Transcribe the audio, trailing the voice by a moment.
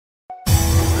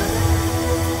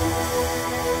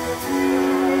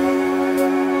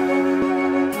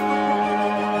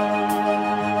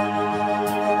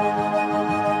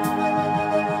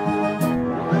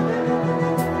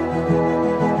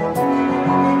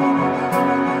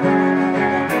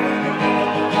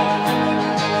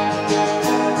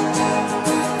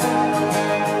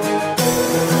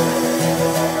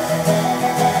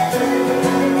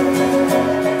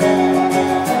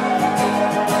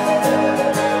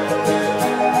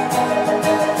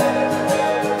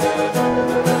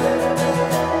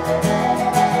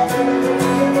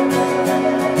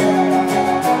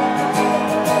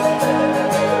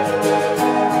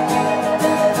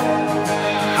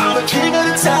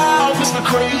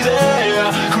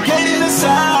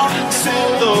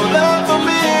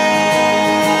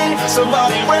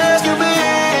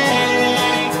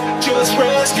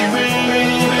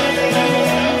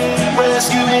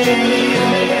rescue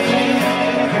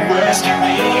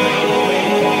me,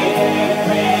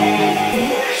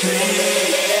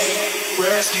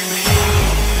 rescue me.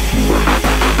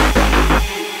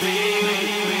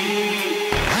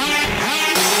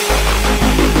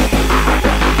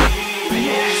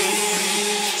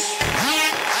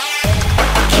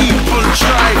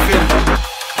 Driving,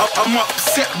 I'm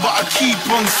upset but I keep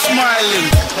on smiling.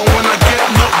 And when I get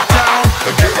knocked down,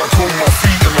 I get back on my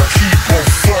feet and I keep on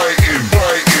fighting,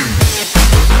 fighting.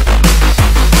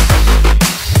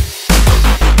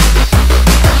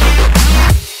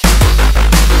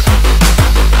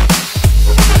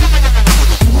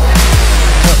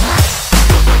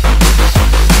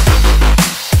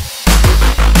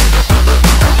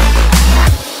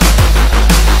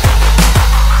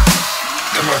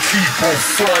 Keep on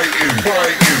fighting,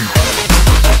 fighting.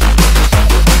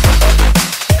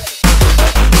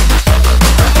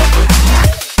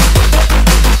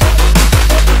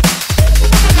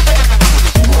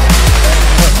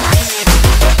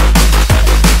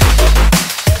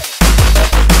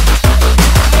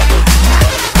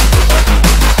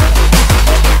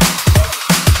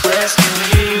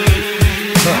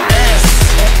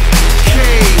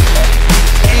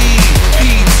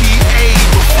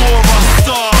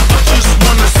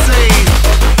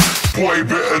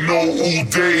 All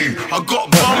day, I got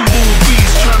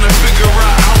bumblebees trying to figure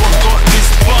out how I got this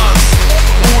buzz.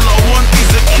 All I want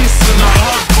is a kiss and a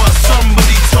hug, but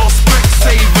somebody tell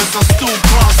Specsavers I still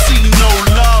can't see no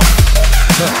love.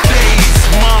 Days,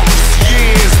 months,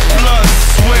 years, blood,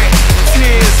 sweat,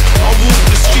 tears. I walk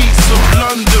the streets of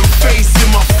London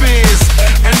facing my fears,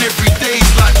 and every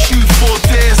day's like truth or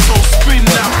dare. So spin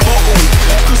that bottle,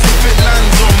 cause if it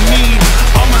lands on me,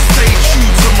 I'ma stay true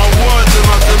to my word, and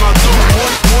I don't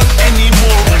want any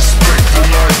more respect than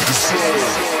I deserve.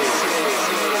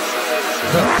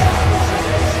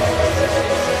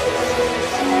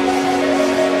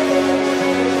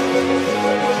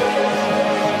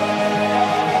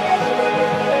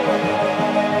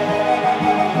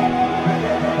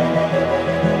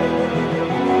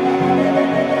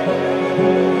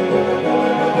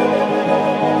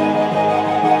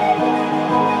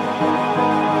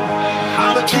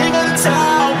 I'm the king of the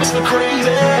town, Mr.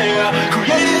 Crazy,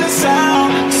 created a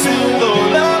sound, sing the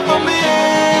love for me.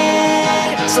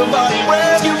 Somebody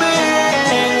rescue me,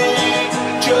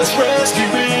 just rescue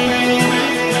me,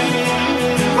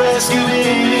 rescue me,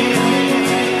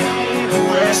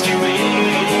 rescue me,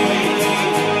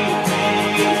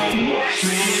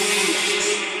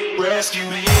 rescue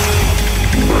me.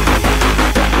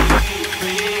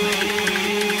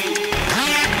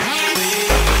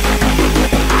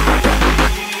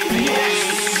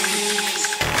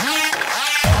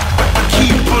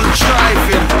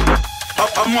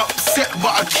 I'm upset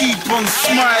but I keep on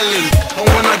smiling. And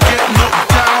when I get knocked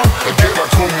down, I get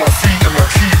back on my feet and I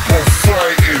keep on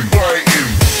fighting, fighting.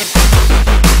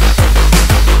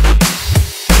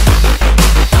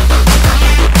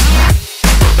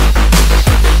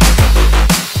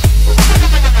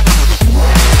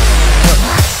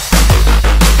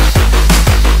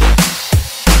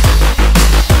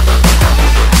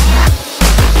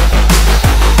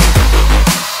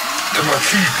 And I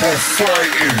keep on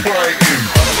fighting, fighting.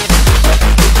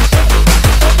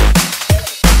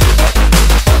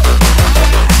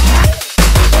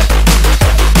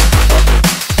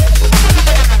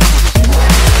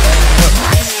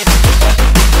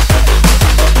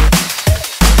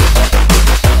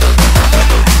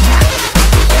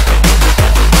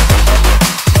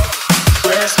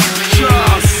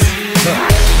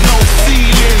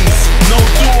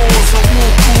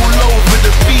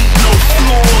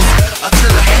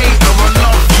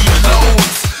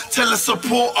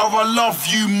 Support or I love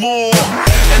you more.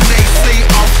 And they say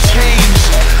I've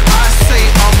changed, I say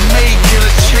I'm making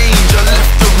a change. I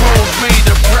left the road, made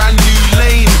a brand new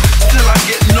lane. Still I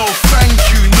get no thank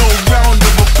you, no round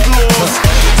of applause.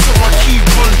 So I keep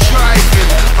on driving,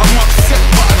 I'm upset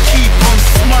but I keep on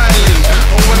smiling.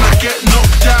 And when I get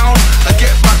knocked down, I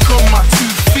get back on my 2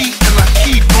 feet and I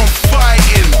keep on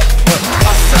fighting.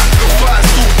 I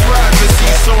sacrificed all privacy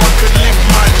so I could live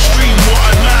my dream,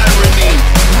 what an irony.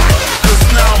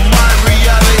 Now my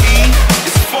reality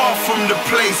is far from the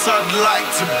place I'd like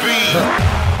to be.